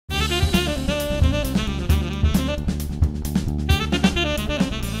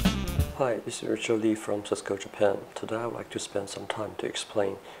Hi, this is Richard Lee from Cisco Japan. Today I would like to spend some time to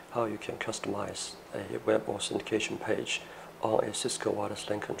explain how you can customize a web authentication page on a Cisco wireless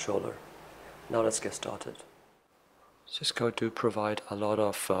LAN controller. Now let's get started. Cisco do provide a lot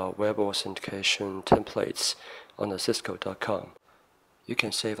of web authentication templates on the cisco.com. You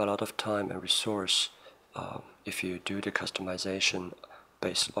can save a lot of time and resource if you do the customization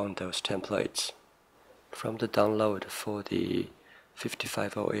based on those templates. From the download for the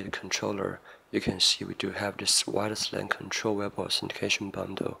 5508 controller, you can see we do have this wireless LAN control web authentication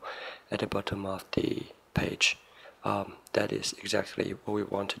bundle at the bottom of the page. That is exactly what we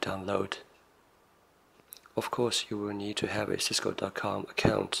want to download. Of course, you will need to have a Cisco.com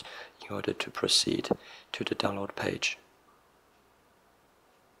account in order to proceed to the download page.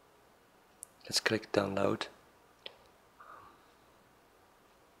 Let's click download.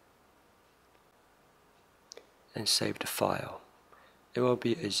 And save the file. It will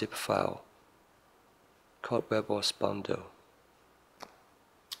be a zip file called WebAuth bundle.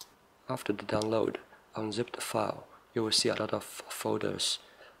 After the download, unzip the file. You will see a lot of folders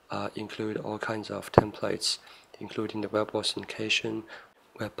include all kinds of templates, including the web authentication,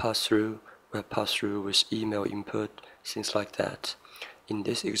 web pass-through with email input, things like that. In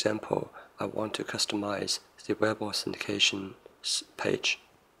this example, I want to customize the web authentication page.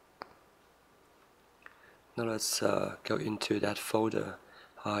 Now let's go into that folder.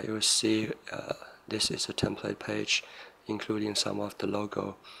 You will see this is a template page including some of the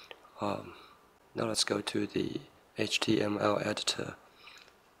logo. Now let's go to the HTML editor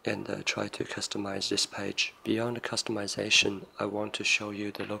and try to customize this page. Beyond the customization, I want to show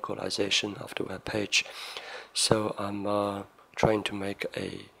you the localization of the web page. So I'm trying to make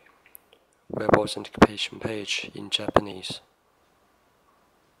a web authentication page in Japanese.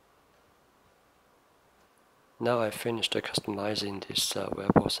 Now I've finished customizing this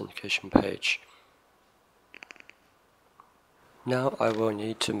web authentication page. Now I will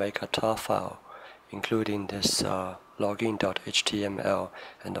need to make a tar file, including this login.html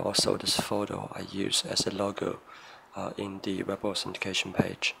and also this photo I use as a logo in the web authentication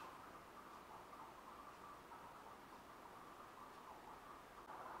page.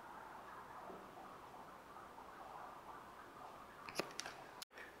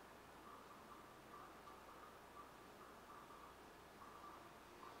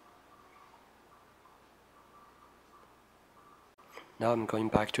 Now I'm going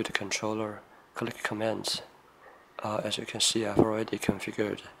back to the controller, click Commands. As you can see, I've already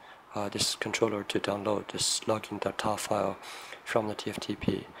configured this controller to download this login.tar file from the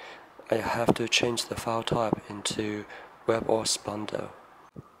TFTP. I have to change the file type into WebAuth bundle.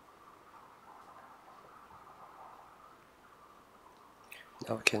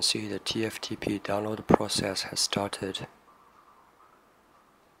 Now we can see the TFTP download process has started.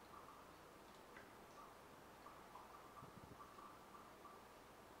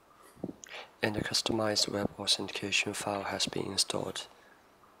 And the customized web authentication file has been installed.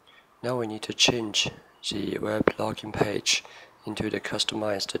 Now we need to change the web login page into the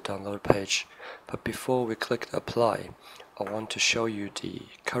customized download page. But before we click apply, I want to show you the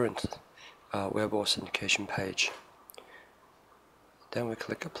current web authentication page. Then we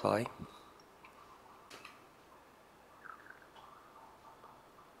click apply.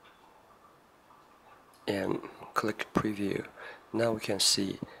 And click preview. Now we can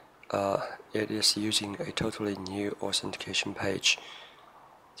see it is using a totally new authentication page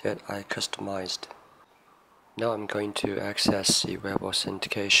that I customized. Now I'm going to access the web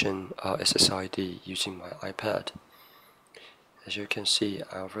authentication SSID using my iPad. As you can see,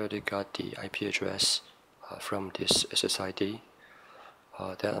 I already got the IP address from this SSID.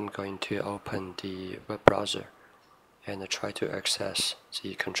 Then I'm going to open the web browser and try to access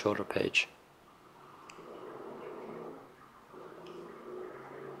the controller page.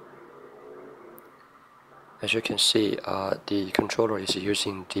 As you can see, the controller is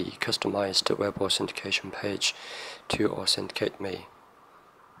using the customized web authentication page to authenticate me.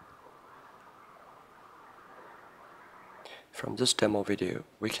 From this demo video,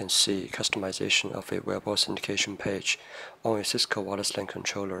 we can see customization of a web authentication page on a Cisco wireless LAN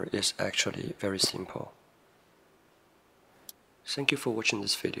controller is actually very simple. Thank you for watching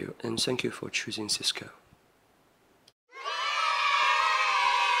this video, and thank you for choosing Cisco.